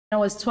I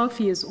was 12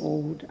 years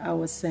old. I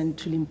was sent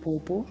to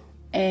Mpho,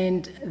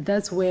 and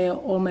that's where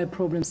all my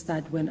problems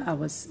started when I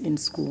was in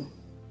school.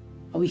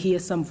 I would hear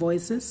some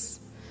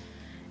voices,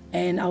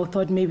 and I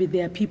thought maybe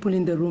there are people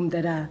in the room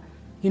that are,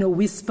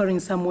 whispering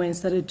somewhere, and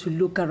started to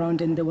look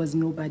around and there was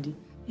nobody.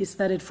 It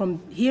started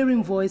from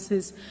hearing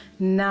voices.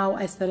 Now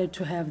I started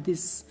to have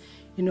this,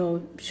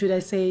 should I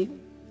say,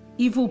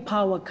 evil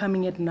power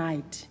coming at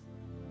night.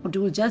 It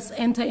will just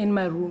enter in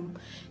my room,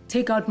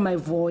 take out my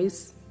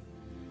voice,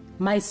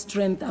 my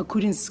strength. I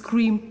couldn't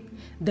scream.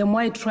 The more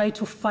I tried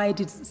to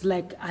fight, it's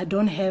like I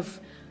don't have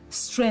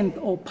strength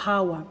or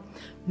power.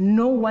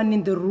 No one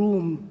in the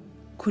room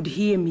could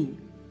hear me.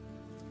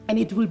 And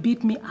it will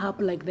beat me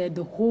up like that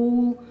the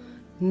whole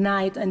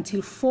night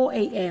until 4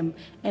 a.m.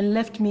 and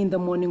left me in the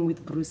morning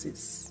with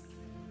bruises.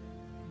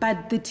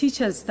 But the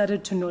teachers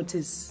started to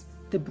notice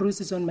the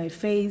bruises on my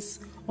face,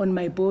 on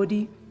my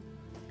body,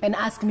 and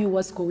ask me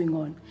what's going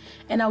on.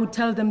 And I would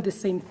tell them the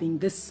same thing.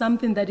 There's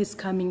something that is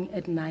coming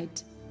at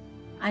night.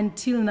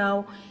 Until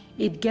now,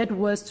 it gets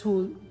worse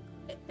to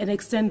an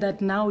extent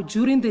that now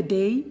during the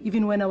day,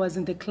 even when I was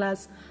in the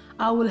class,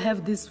 I will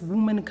have this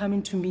woman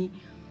coming to me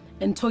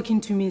and talking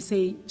to me,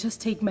 say,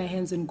 just take my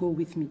hands and go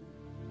with me.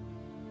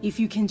 If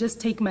you can just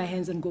take my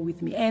hands and go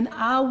with me. And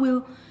I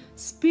will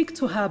speak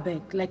to her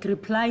back, like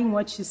replying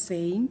what she's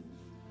saying.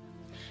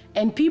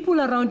 And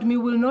people around me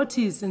will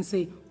notice and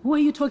say, who are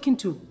you talking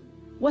to?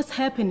 What's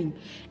happening?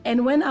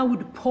 And when I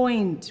would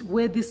point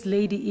where this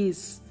lady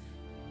is,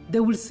 they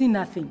will see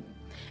nothing.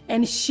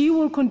 And she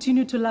will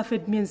continue to laugh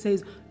at me and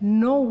says,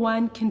 no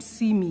one can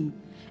see me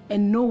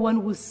and no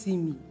one will see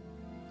me.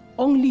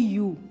 Only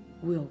you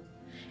will.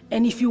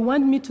 And if you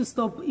want me to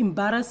stop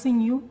embarrassing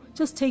you,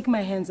 just take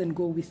my hands and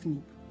go with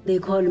me. They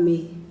called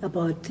me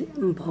about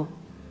Mpho.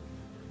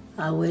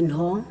 I went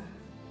home.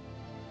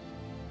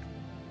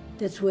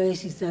 That's where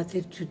she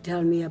started to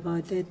tell me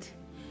about that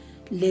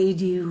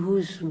lady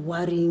who's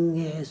worrying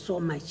her so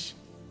much.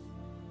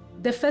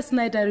 The first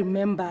night I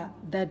remember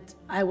that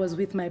I was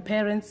with my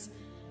parents,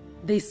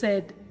 they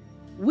said,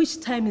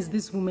 which time is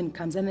this woman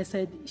comes? And I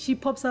said, she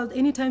pops out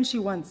anytime she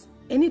wants,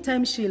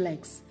 anytime she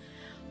likes.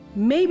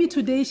 Maybe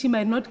today she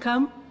might not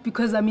come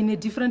because I'm in a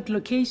different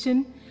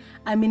location,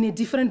 I'm in a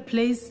different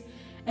place.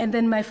 And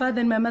then my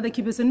father and my mother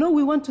keep saying, no,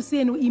 we want to see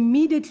her. And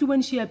immediately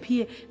when she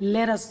appears,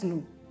 let us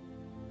know.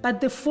 But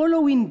the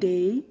following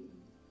day,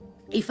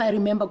 if I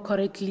remember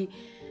correctly,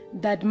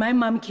 that my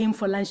mom came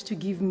for lunch to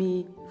give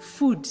me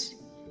food.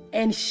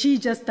 And she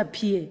just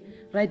appeared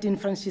right in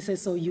front. She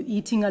says, so you're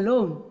eating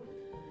alone?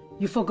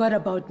 You forgot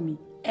about me.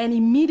 And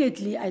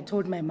immediately I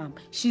told my mom,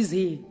 she's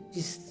here.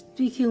 She's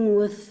speaking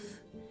with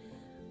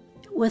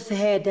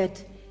her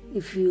that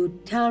if you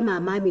tell my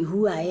mommy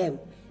who I am,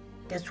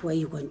 that's where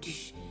you're going to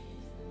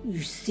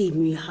you see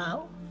me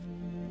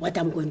what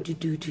I'm going to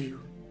do to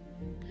you.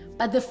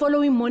 But the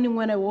following morning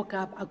when I woke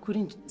up, I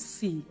couldn't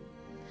see.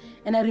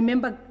 And I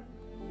remember,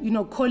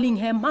 calling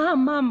her,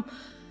 Mom,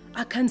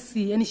 I can't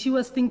see. And she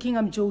was thinking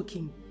I'm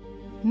joking.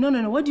 No,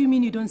 what do you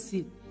mean you don't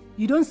see?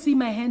 You don't see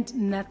my hand?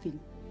 Nothing.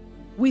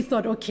 We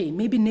thought, okay,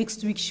 maybe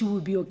next week she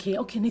will be okay.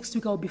 Okay, next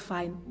week I'll be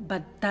fine.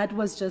 But that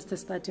was just a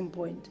starting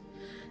point.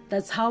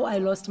 That's how I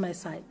lost my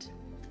sight.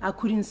 I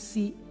couldn't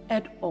see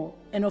at all.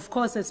 And of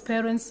course, as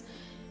parents,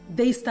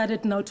 they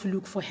started now to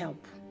look for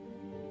help.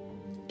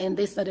 And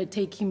they started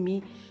taking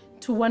me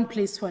to one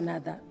place to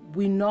another.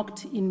 We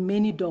knocked in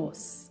many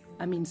doors.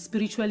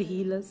 Spiritual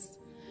healers.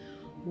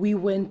 We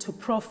went to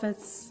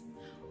prophets.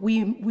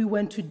 We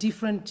went to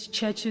different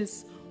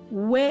churches.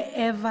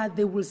 Wherever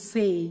they will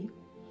say,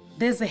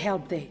 there's a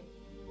help there.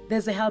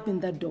 There's a help in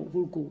that door,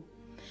 we'll go.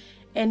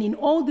 And in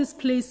all these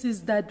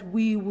places that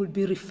we would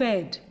be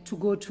referred to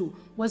go to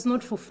was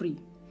not for free.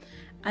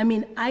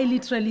 I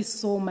literally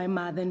saw my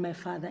mother and my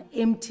father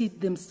empty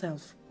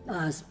themselves.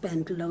 I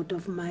spent a lot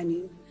of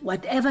money.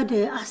 Whatever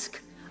they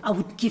ask, I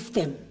would give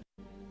them.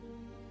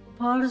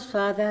 Paul's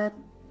father,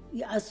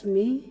 he asked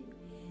me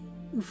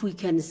if we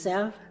can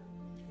sell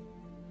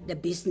the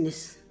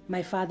business.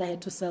 My father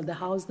had to sell the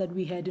house that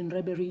we had in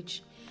Rebbe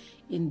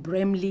in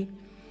Bramley,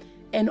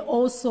 and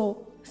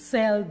also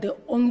sell the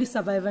only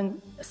survival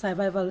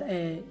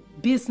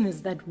business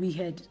that we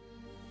had.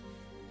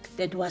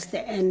 That was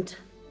the end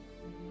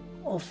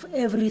of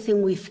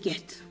everything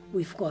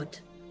we've got.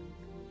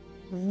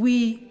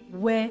 We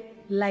were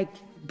like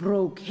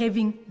broke,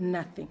 having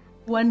nothing.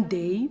 One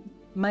day,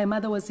 my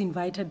mother was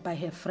invited by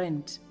her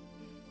friend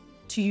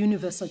to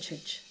Universal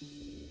Church.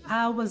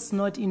 I was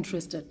not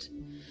interested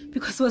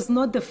because it was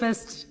not the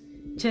first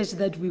church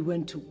that we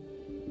went to.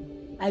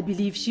 I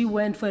believe she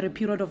went for a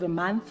period of a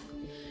month.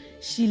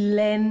 She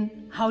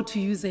learned how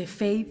to use her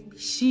faith.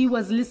 She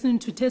was listening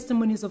to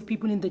testimonies of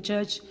people in the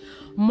church,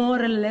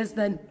 more or less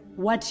than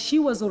what she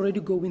was already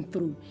going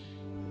through.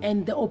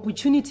 And the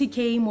opportunity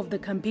came of the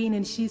campaign,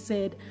 and she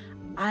said,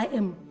 I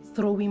am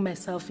throwing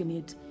myself in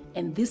it.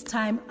 And this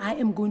time I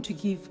am going to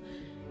give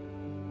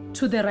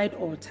to the right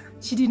altar.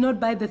 She did not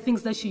buy the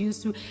things that she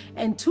used to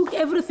and took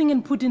everything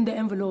and put in the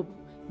envelope,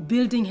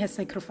 building her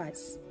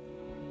sacrifice.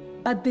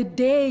 But the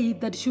day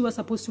that she was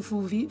supposed to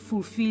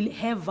fulfill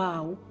her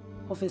vow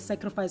of a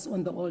sacrifice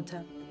on the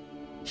altar.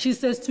 She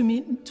says to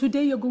me,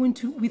 today you're going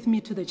with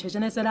me to the church.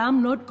 And I said,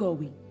 I'm not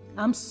going.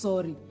 I'm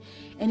sorry.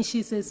 And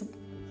she says,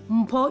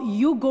 Mpho,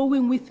 you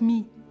going with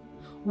me.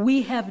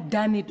 We have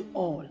done it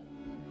all.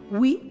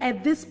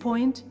 At this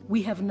point,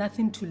 we have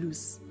nothing to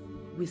lose.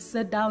 We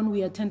sat down,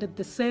 we attended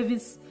the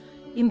service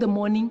in the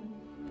morning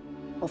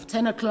of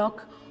 10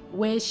 o'clock,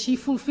 where she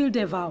fulfilled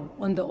a vow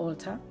on the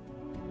altar.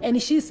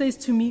 And she says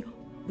to me,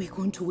 we're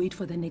going to wait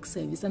for the next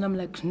service. And I'm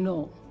like,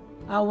 no.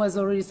 I was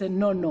already saying,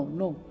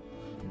 no.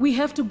 We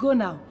have to go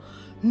now.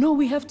 No,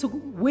 we have to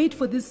wait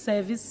for this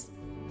service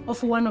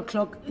of 1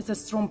 o'clock. It's a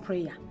strong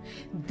prayer.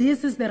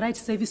 This is the right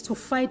service to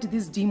fight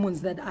these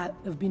demons that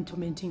have been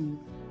tormenting you.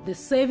 The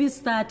service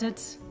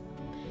started,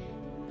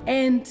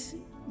 and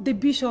the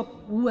bishop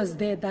who was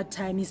there at that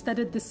time, he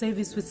started the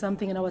service with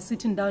something, and I was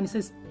sitting down. He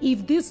says,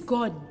 if this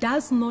God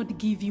does not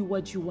give you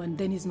what you want,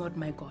 then he's not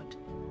my God.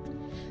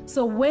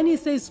 So when he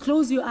says,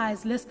 close your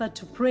eyes, let's start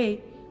to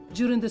pray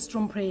during the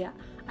strong prayer,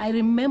 I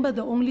remember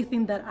the only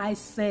thing that I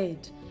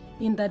said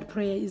in that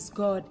prayer is,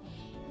 God,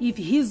 if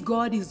his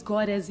God is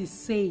God as he's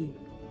saying,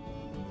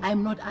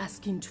 I'm not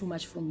asking too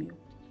much from you.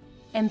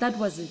 And that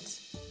was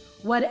it.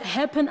 What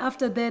happened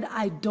after that,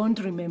 I don't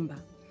remember.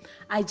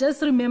 I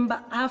just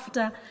remember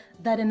after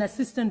that an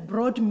assistant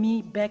brought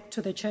me back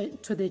to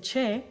the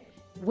chair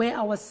where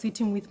I was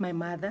sitting with my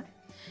mother.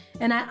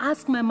 And I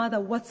asked my mother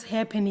what's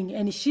happening.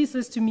 And she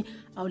says to me,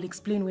 I'll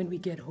explain when we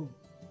get home.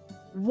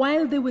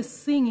 While they were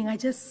singing, I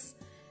just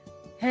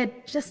had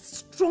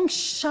strong,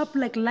 sharp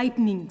like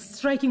lightning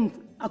striking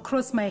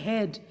across my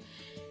head.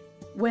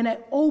 When I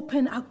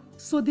opened, I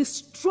saw this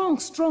strong,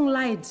 strong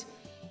light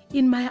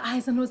in my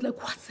eyes, and I was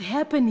like, what's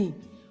happening?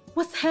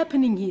 What's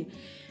happening here?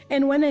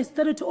 And when I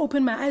started to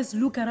open my eyes,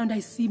 look around, I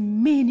see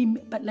many,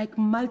 but like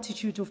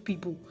multitude of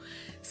people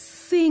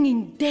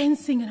singing,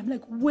 dancing, and I'm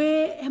like,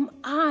 where am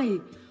I?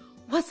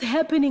 What's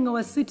happening? I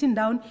was sitting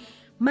down.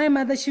 My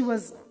mother, she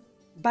was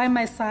by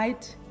my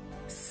side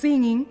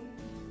singing.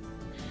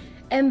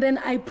 And then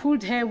I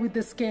pulled her with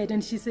the skirt,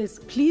 and she says,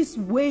 please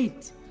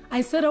wait.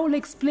 I said, I will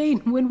explain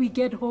when we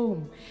get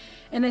home.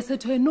 And I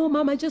said to her, no,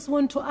 Mom, I just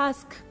want to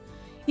ask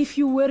if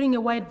you're wearing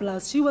a white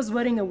blouse. She was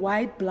wearing a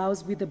white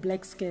blouse with a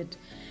black skirt.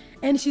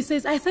 And she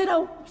says, I said,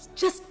 oh,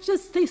 just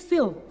stay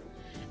still.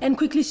 And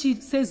quickly she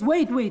says,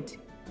 wait,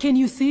 can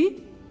you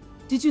see?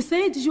 Did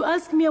you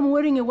ask me I'm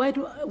wearing a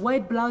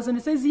white blouse? And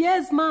I says,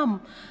 yes,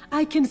 Mom,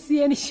 I can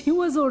see. And she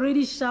was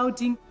already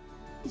shouting.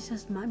 She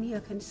says, Mommy, I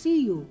can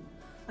see you.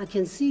 I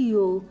can see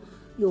your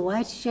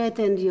white shirt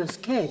and your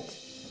skirt.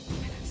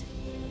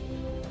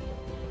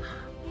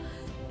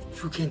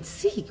 You can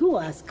see. You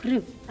are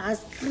screaming. I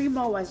screamed.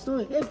 I was so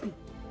happy.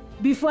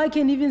 Before I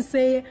can even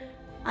say,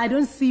 I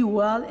don't see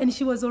well, and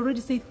she was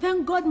already saying,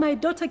 thank God my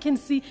daughter can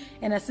see.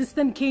 An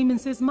assistant came and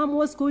says, Mom,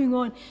 what's going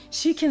on?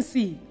 She can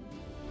see.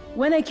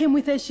 When I came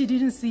with her, she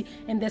didn't see,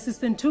 and the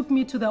assistant took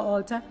me to the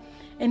altar,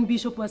 and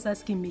Bishop was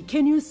asking me,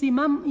 can you see?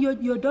 Mom,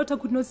 your daughter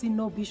could not see.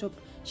 No, Bishop,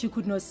 she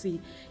could not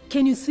see.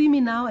 Can you see me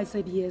now? I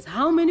said, yes.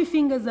 How many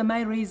fingers am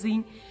I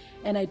raising?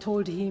 And I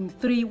told him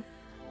 3.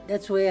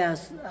 That's where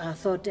I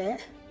thought,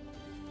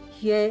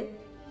 here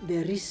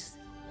there is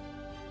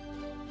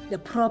the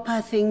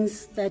proper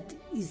things that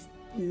is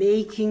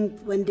making,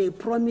 when they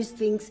promise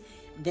things,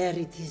 there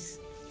it is.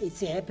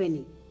 It's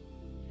happening.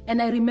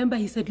 And I remember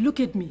he said,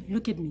 look at me.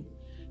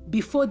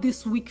 Before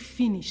this week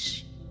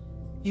finish,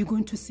 you're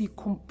going to see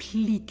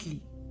completely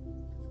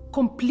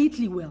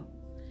well.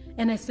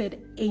 And I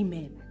said,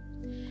 amen.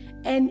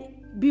 And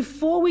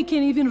before we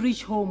can even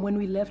reach home, when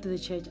we left the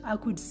church, I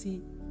could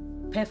see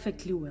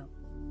perfectly well.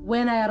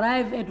 When I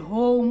arrived at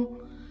home,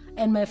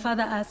 and my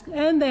father asked,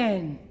 and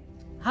then,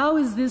 how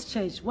is this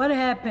church? What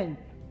happened?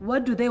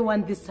 What do they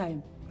want this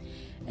time?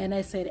 And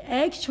I said,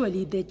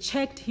 actually,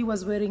 he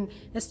was wearing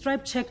a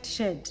striped checked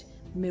shirt,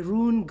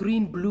 maroon,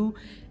 green, blue.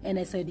 And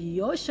I said,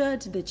 your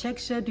shirt, the checked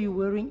shirt you're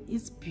wearing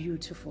is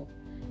beautiful.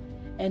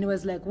 And he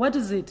was like, what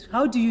is it?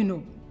 How do you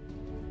know?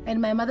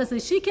 And my mother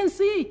said, she can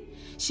see.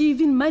 She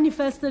even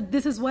manifested,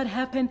 this is what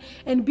happened.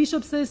 And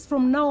Bishop says,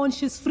 from now on,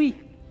 she's free.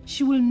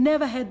 She will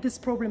never have this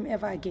problem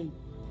ever again.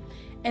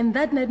 And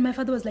that night, my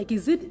father was like,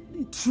 is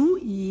it true?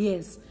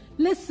 Yes.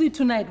 Let's see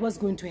tonight what's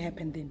going to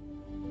happen then.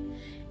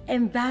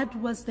 And that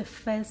was the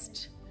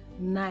first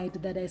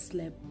night that I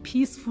slept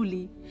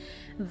peacefully.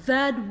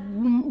 That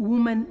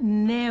woman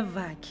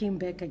never came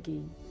back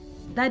again.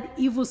 That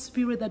evil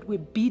spirit that were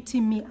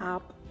beating me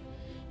up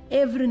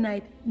every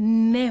night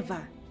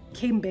never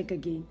came back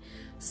again.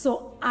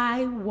 So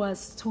I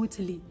was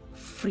totally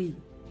free.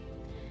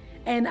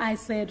 And I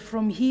said,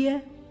 from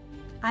here,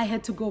 I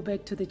had to go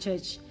back to the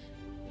church.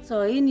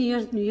 So in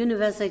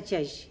Universal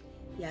Church,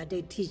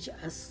 they teach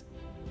us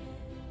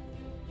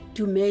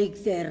to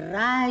make the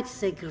right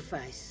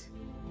sacrifice.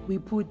 We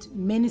put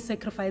many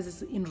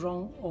sacrifices in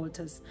wrong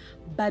altars.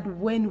 But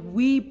when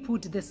we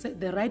put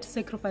the right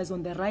sacrifice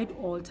on the right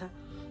altar,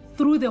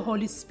 through the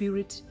Holy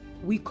Spirit,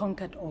 we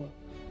conquered all.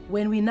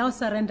 When we now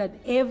surrendered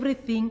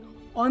everything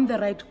on the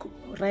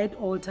right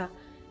altar,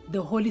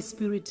 the Holy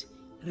Spirit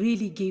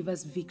really gave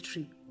us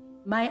victory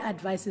my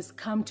advice is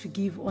come to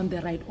give on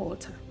the right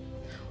altar.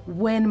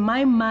 When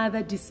my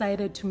mother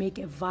decided to make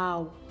a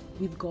vow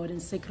with God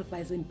and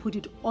sacrifice and put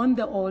it on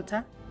the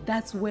altar,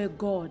 that's where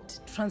God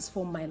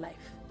transformed my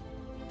life.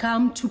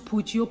 Come to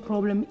put your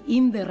problem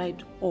in the right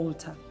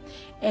altar.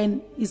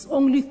 And it's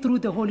only through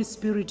the Holy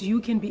Spirit you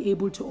can be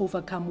able to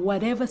overcome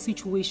whatever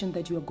situation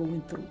that you are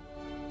going through.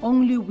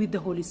 Only with the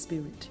Holy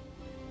Spirit.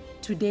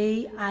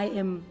 Today, I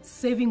am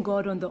serving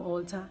God on the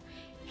altar,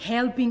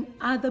 helping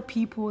other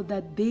people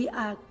that they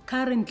are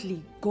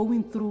currently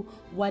going through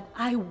what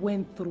I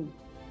went through,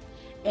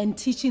 and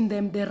teaching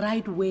them the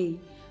right way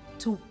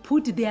to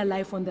put their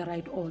life on the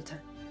right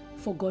altar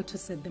for God to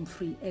set them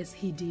free, as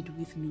He did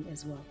with me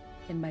as well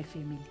and my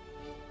family.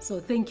 So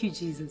thank you,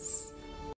 Jesus.